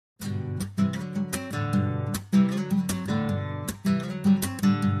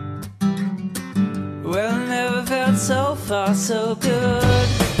so far so good.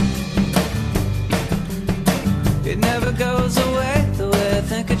 It never goes away the way I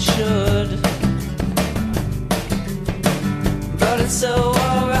think it should. But it's so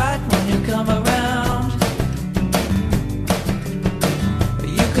alright when you come around.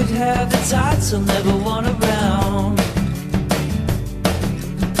 You could have the tights, I'll never want around.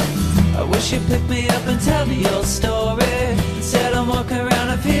 I wish you'd pick me up and tell me your story. Instead I'm walking around,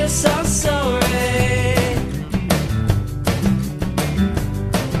 I feel so sorry.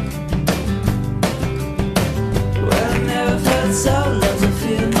 Well, I never felt so low as I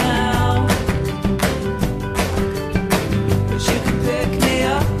feel now. But you can pick me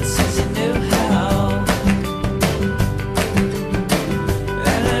up as soon as you knew how.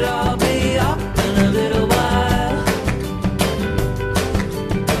 And it'll all be up in a little while.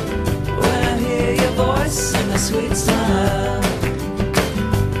 When I hear your voice and a sweet smile.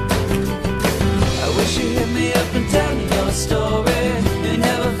 I wish you hit me up and tell me your story. You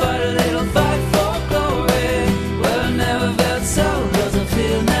never fight a little fight for glory. Well, I never felt so low as I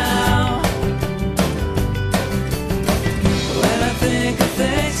feel now. When I think of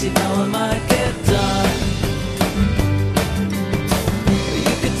things, you know I might get done.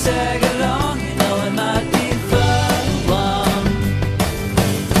 You could tag along, you know it might be fun.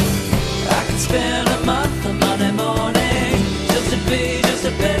 I could spend a month on Monday morning just to be just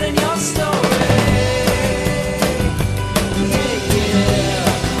a bit in your story. Yeah, yeah.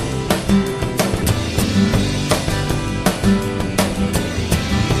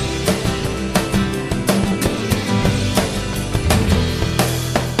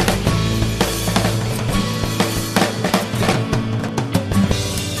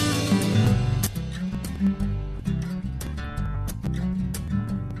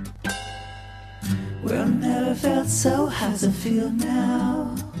 Well, never felt so high as I feel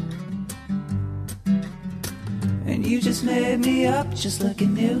now. And you just made me up just like you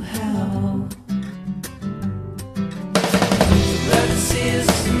knew how. Glad to see it's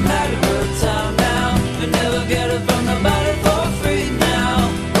just a matter of time now. We never get it from nobody for free now.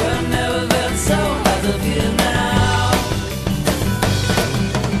 Well, never felt so high as I feel now.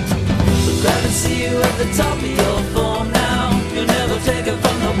 So glad to see you at the top of your form now. You'll never take it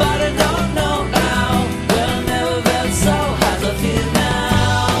from nobody, no, no, now. Well, never felt so high as I feel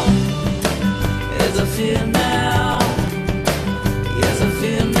now. As I feel now. Yes, I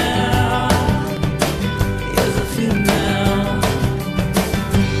feel now. Yes, I feel now.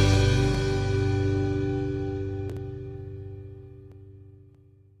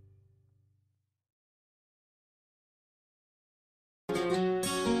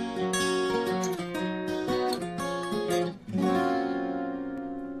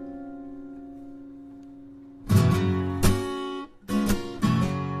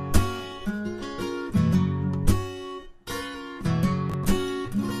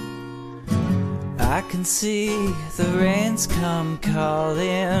 I can see the rains come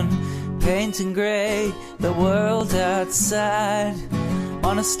calling, painting grey the world outside.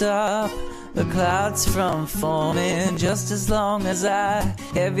 Wanna stop the clouds from forming, just as long as I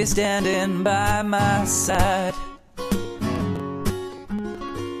have you standing by my side.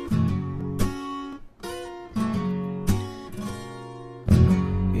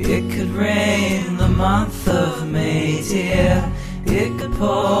 It could rain the month of May, dear. It could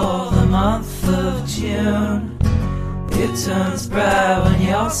pour the month of June. It turns bright when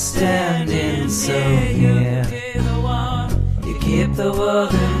you're standing so near. You keep the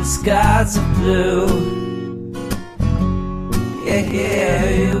world in skies of blue. Yeah, yeah,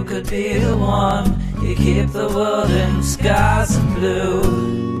 you could be the one. You keep the world in skies of blue.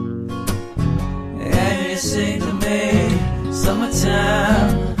 And you sing to me,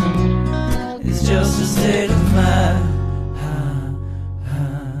 summertime is just a state of mind.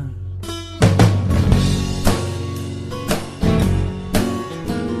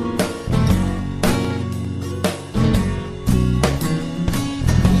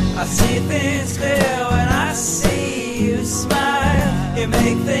 I see things clear when I see you smile. You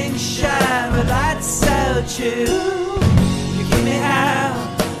make things shine with light so true. You keep me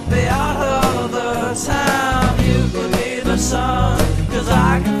happy all of the time. You could be the sun, 'cause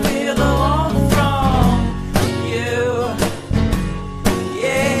I can feel the warmth from you.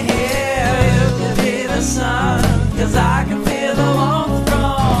 Yeah, you could be the sun, 'cause I can feel the warmth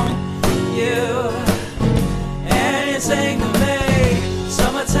from you. And you sing to me,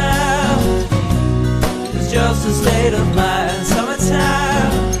 summertime is just a state of mind.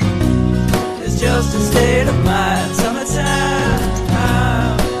 Summertime is just a state of mind. Summertime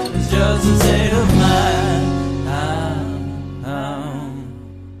is just a state of mind.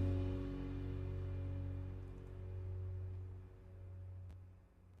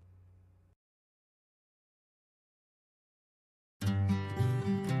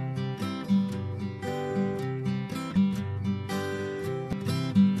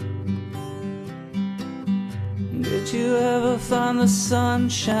 you ever find the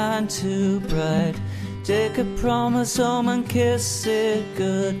sunshine too bright? Take a promise home and kiss it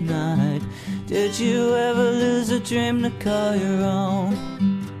goodnight. Did you ever lose a dream to call your own?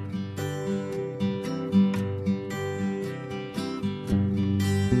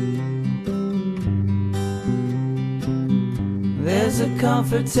 There's a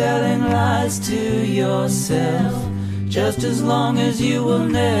comfort telling lies to yourself, just as long as you will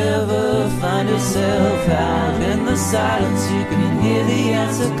never find yourself out in the silence. You can hear the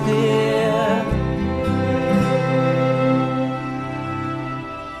answer clear.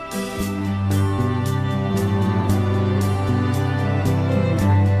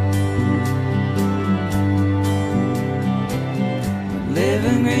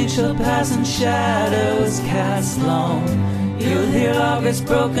 Living green shall pass and shadows cast long. You'll hear August's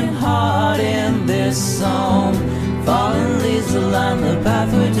broken heart in this song. Falling leaves will line the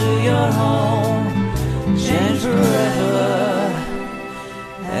pathway to your home. Change forever,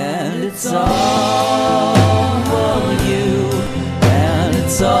 and it's all you, and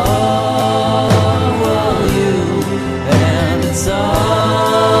it's all you, and it's all you.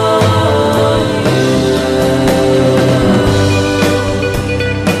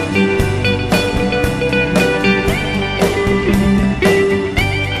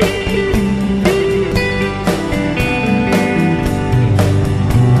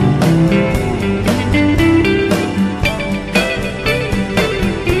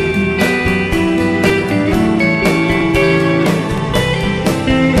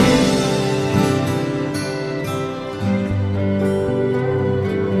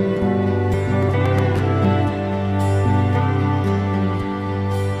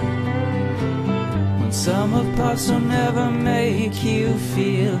 Will never make you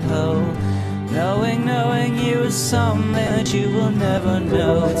feel whole. Knowing you is something that you will never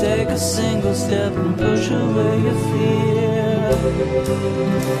know. Take a single step and push away your fear.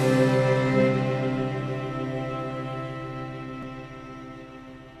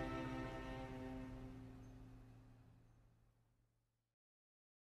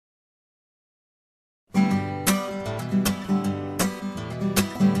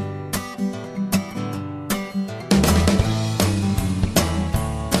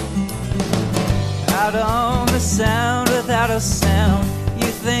 On the sound without a sound. You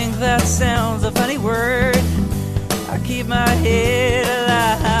think that sounds a funny word. I keep my head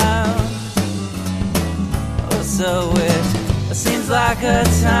alive. Oh, so it seems like a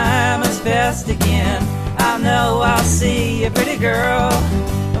time has passed again. I know I'll see a pretty girl,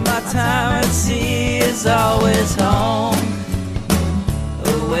 but my time at sea is always home.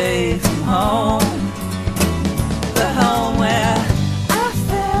 Away from home, the home where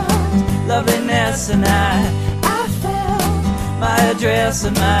loveliness, and I found my address,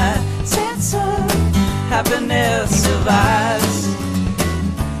 and my sense of happiness survives.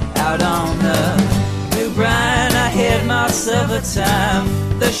 Out on the New Brine, I hid myself a time.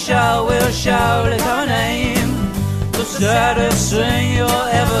 The show will surely come and aim. The saddest thing you're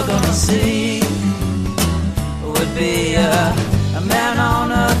ever gonna see would be a man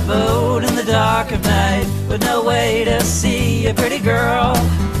on a boat in the dark of night, with no way to see a pretty girl.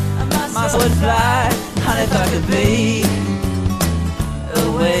 My soul would fly, honey, if I could be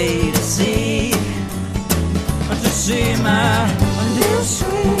away to sea, to see my dear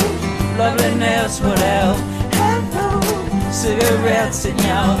sweet loveliness without hello, cigarettes and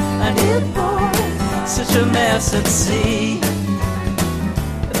y'all, my dear boy, such a mess at sea,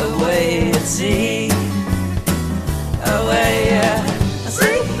 away at sea, away at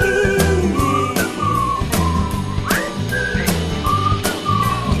sea.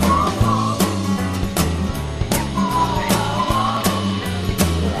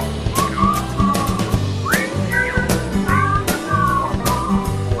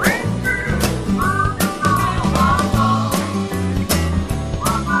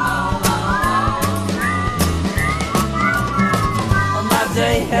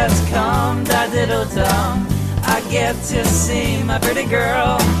 Has come, da-diddle-dum. I get to see my pretty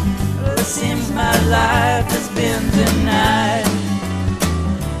girl. It seems my life has been denied.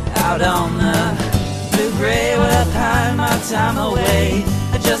 Out on the blue gray, where I pine my time away,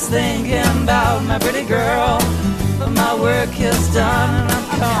 just thinking about my pretty girl. But my work is done and I'm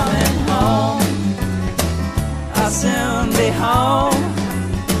coming home. I'll soon be home,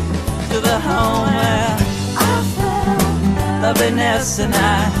 to the home where I found loveliness, and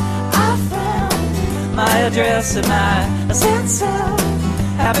I found my address, and my sense of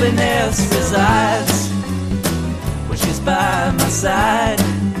happiness resides when she's by my side.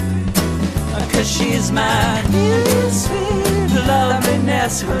 'Cause she's mine, really sweet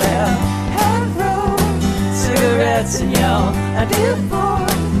loveliness, well, hand rolled cigarettes and your idea for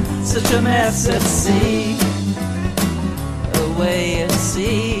such a mess at sea. Away at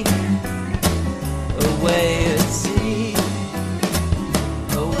sea, away at sea,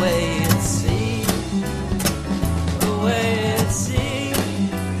 away at sea, away at sea,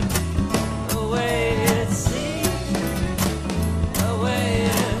 away at sea, away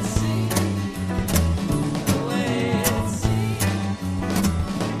at sea,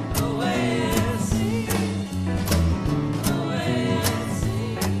 away at sea, away at sea,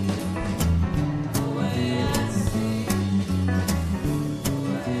 away at sea,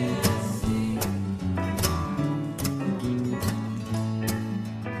 away at sea.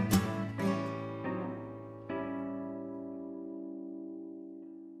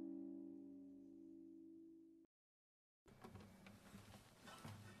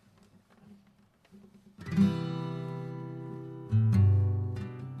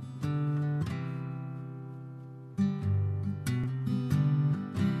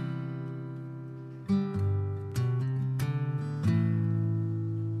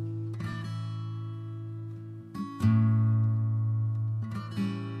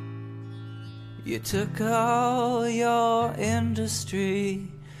 You took all your industry,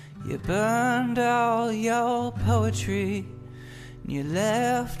 you burned all your poetry, and you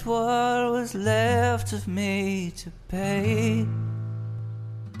left what was left of me to pay.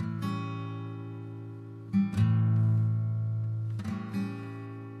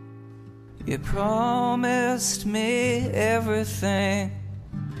 You promised me everything,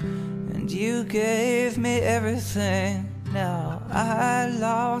 and you gave me everything. Now I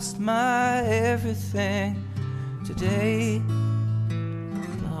lost my everything today.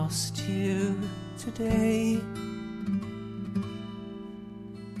 Lost you today.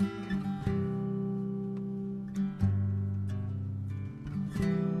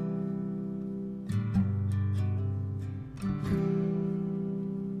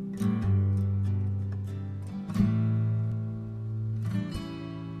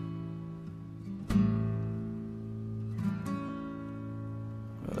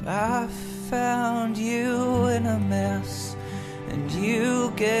 I found you in a mess, and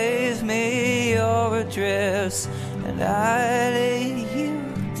you gave me your address, and I laid you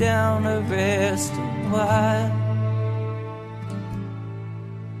down to rest a while.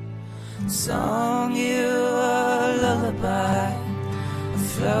 Sung you a lullaby,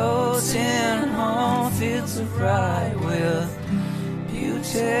 floating on fields of rye with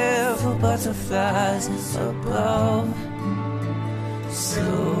beautiful butterflies above. So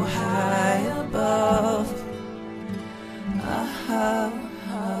high above,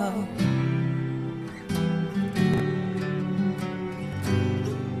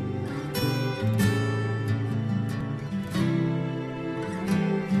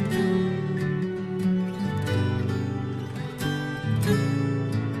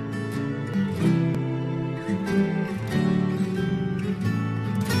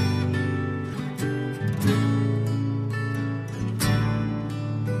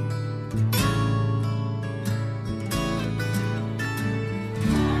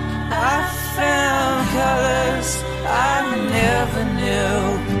 I never knew.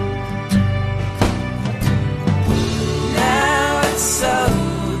 Now it's so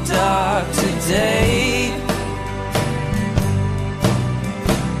dark today.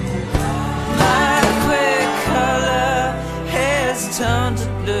 My quick color has turned to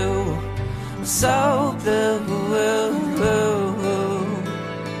blue, so blue.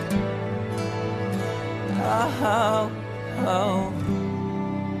 Oh, oh.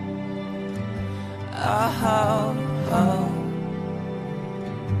 Oh, oh,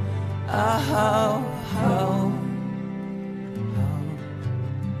 oh, oh,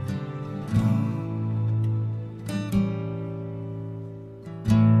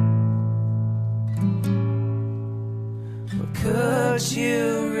 well, could you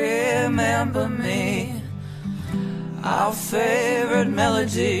remember me? Our favorite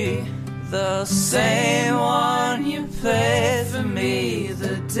melody, the same one you played for me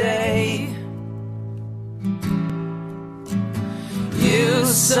the day you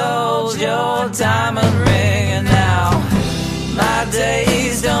sold your diamond ring, and now my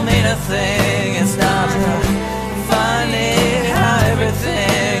days don't mean a thing. It's not funny how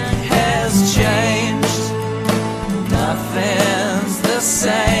everything has changed. Nothing's the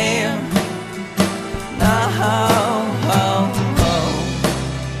same. No, oh, oh,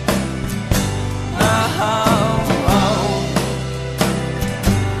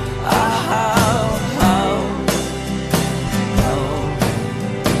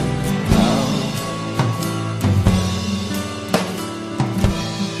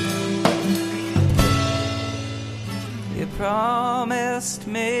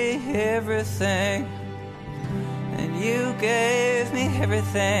 everything, and you gave me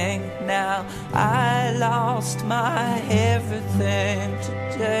everything. Now I lost my everything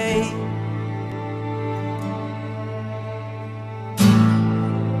today.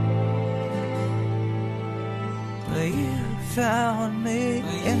 You found me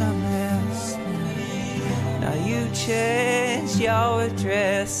in a mess. Now you changed your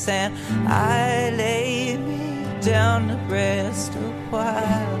address, and I lay me down to rest a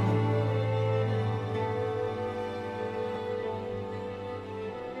while.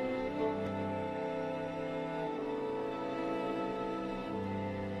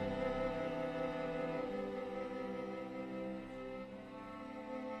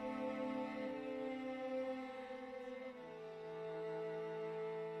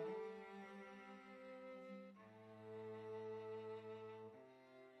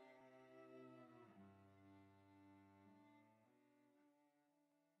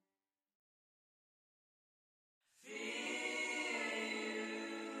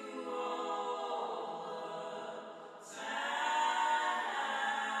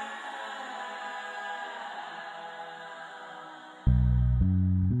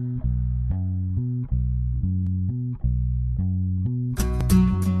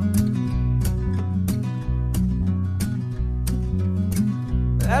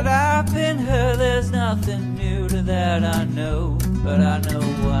 That I've been hurt, there's nothing new to that, I know, but I know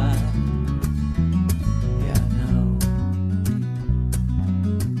why. Yeah, I know.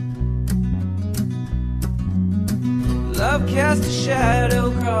 Love cast a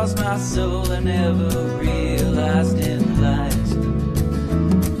shadow across my soul, I never realized in light.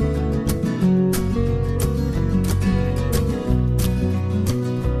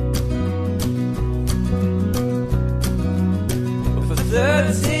 For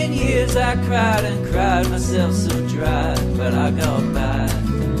 13 years I cried and cried myself so dry, but I got by.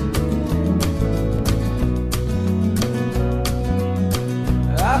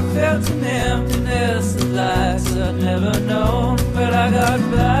 I felt an emptiness of lights I'd never known, but I got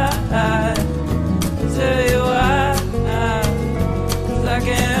by. I'll tell you why, 'cause I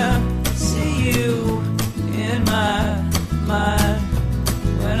can see you in my mind.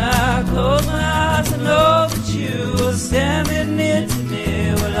 When I close my eyes I know that you are standing near to me.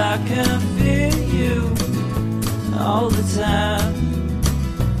 Well, I can feel you all the time,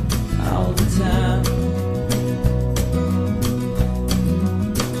 all the time.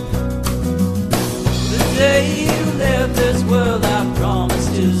 The day you left this world I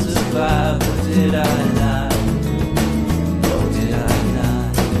promised to survive, but did I lie? Oh, did I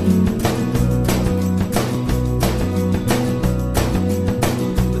lie?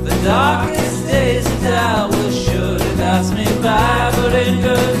 But the darkest days of doubt will surely pass me by, but in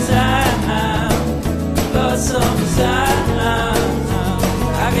good time, but sometimes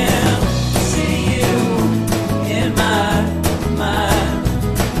I can see you in my mind.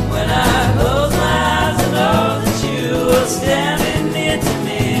 When I close my eyes I know that you are standing near to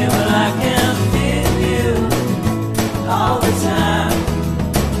me. Well, I can feel you all the time.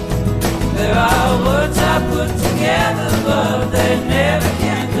 There are words I put together, but they never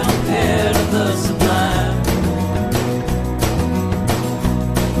can compare to the sublime.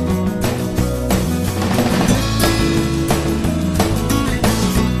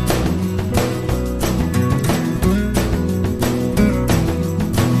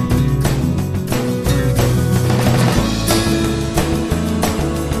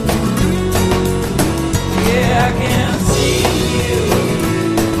 Yeah, I can see you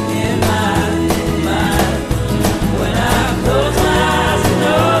in my mind. When I close my eyes I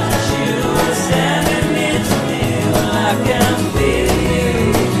know that you are standing near to me. Well, I can feel you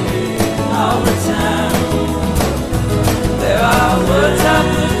all the time. There are words I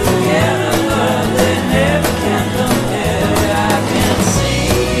put together, but they never can compare. I can see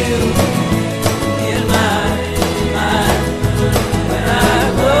you in my mind. When I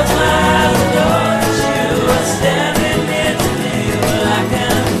close my eyes I know that you are standing near to me. Well, I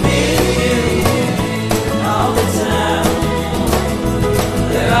can feel you all the time.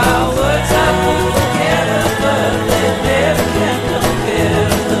 There are words I put together, but they never can compare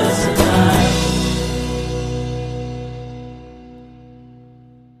to the sublime.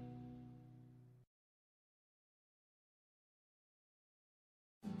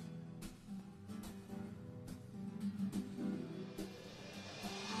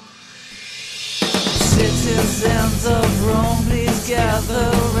 Citizens of Rome, please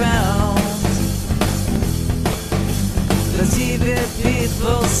gather round. The TV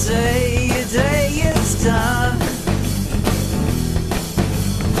people say your day is done.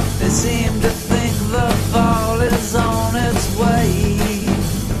 They seem to think the fall is on its way.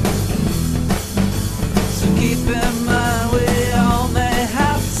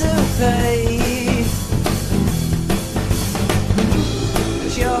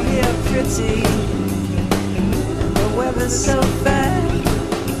 weather's so bad,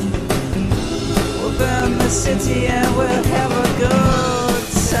 we'll burn the city and we'll have a good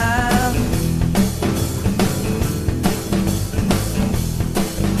time.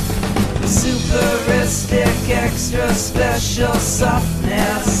 Superistic, extra special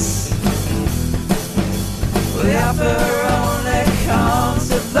softness, we offer only comes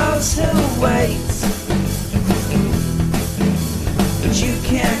to those who wait. But you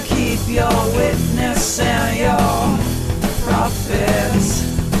can't keep your witness and your profit.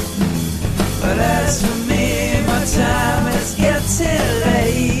 But as for me, my time is getting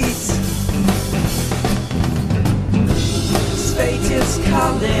late. Fate is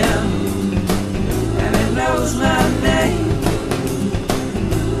calling, and it knows my name.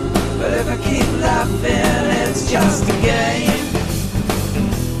 But if I keep laughing, it's just a game.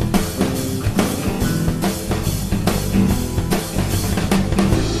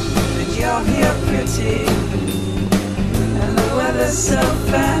 And you're here pretty, and the weather's so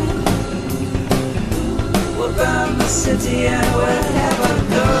fine. We'll burn the city and we'll have a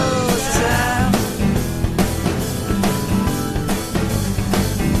good time.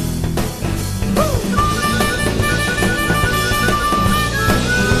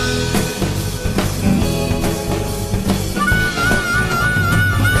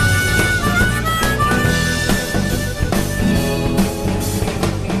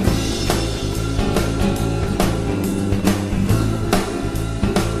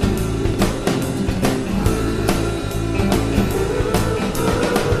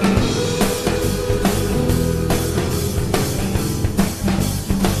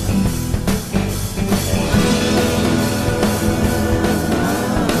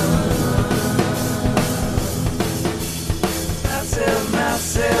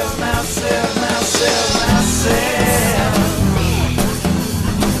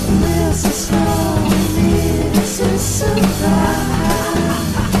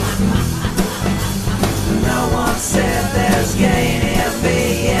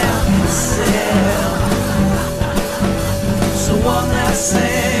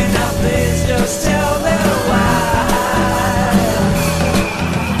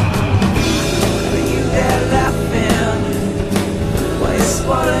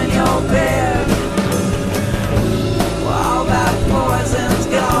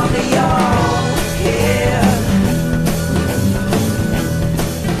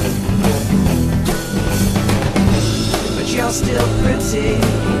 Still pretty,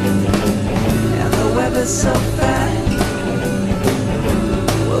 and the weather's so fine.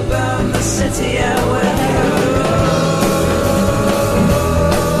 We'll burn the city and we'll have a good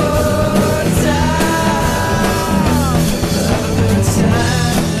time. Have a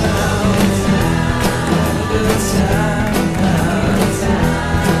good time.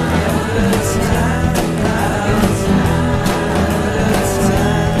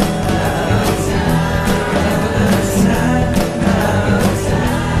 Have a good time.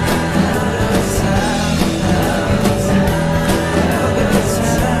 Have a good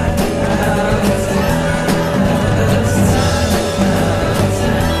time.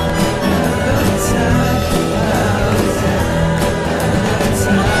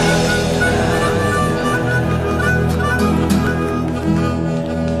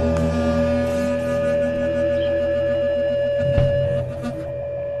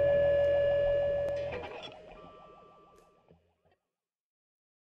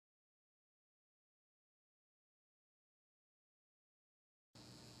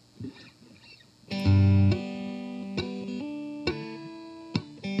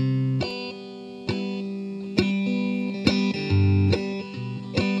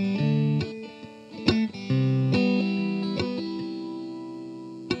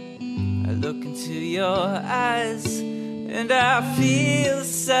 And I feel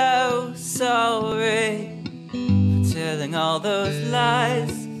so sorry for telling all those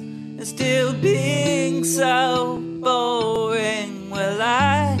lies and still being so boring. Well,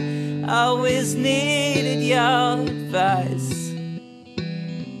 I always needed your advice.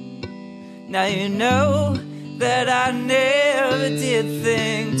 Now you know that I never did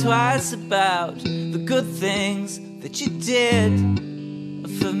think twice about the good things that you did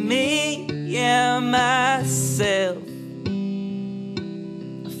for me and myself.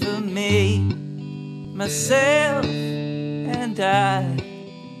 For me, myself, and I.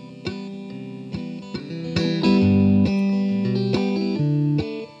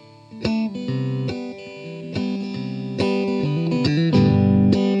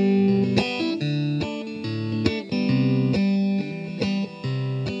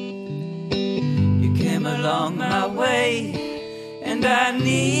 You came along my way, and I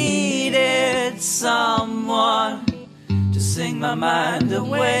needed someone sing my mind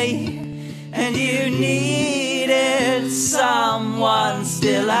away. And you needed someone,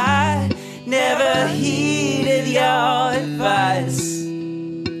 still I never heeded your advice.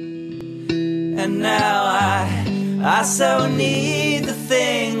 And now I so need the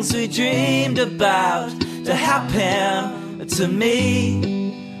things we dreamed about to happen to me,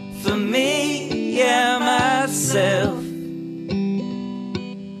 for me, yeah, myself.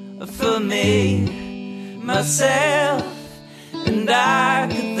 For me, myself. And I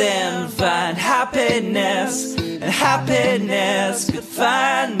could then find happiness, and happiness could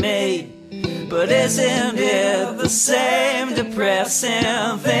find me. But isn't it the same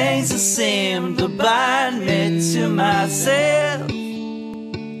depressing things that seem to bind me to myself?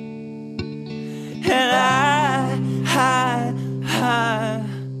 And I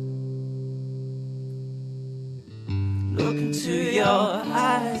look into your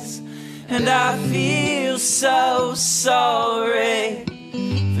eyes, and I feel so sorry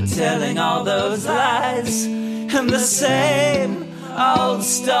for telling all those lies and the same old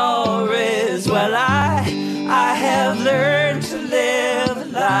stories. Well, I have learned to live a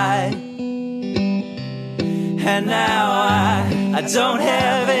lie, and now I don't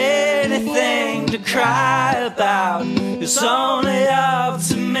have anything to cry about. It's only up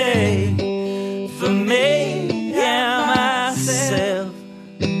to me, for me and myself.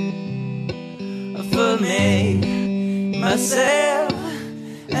 For me, myself,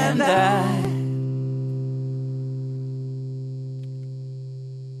 and I.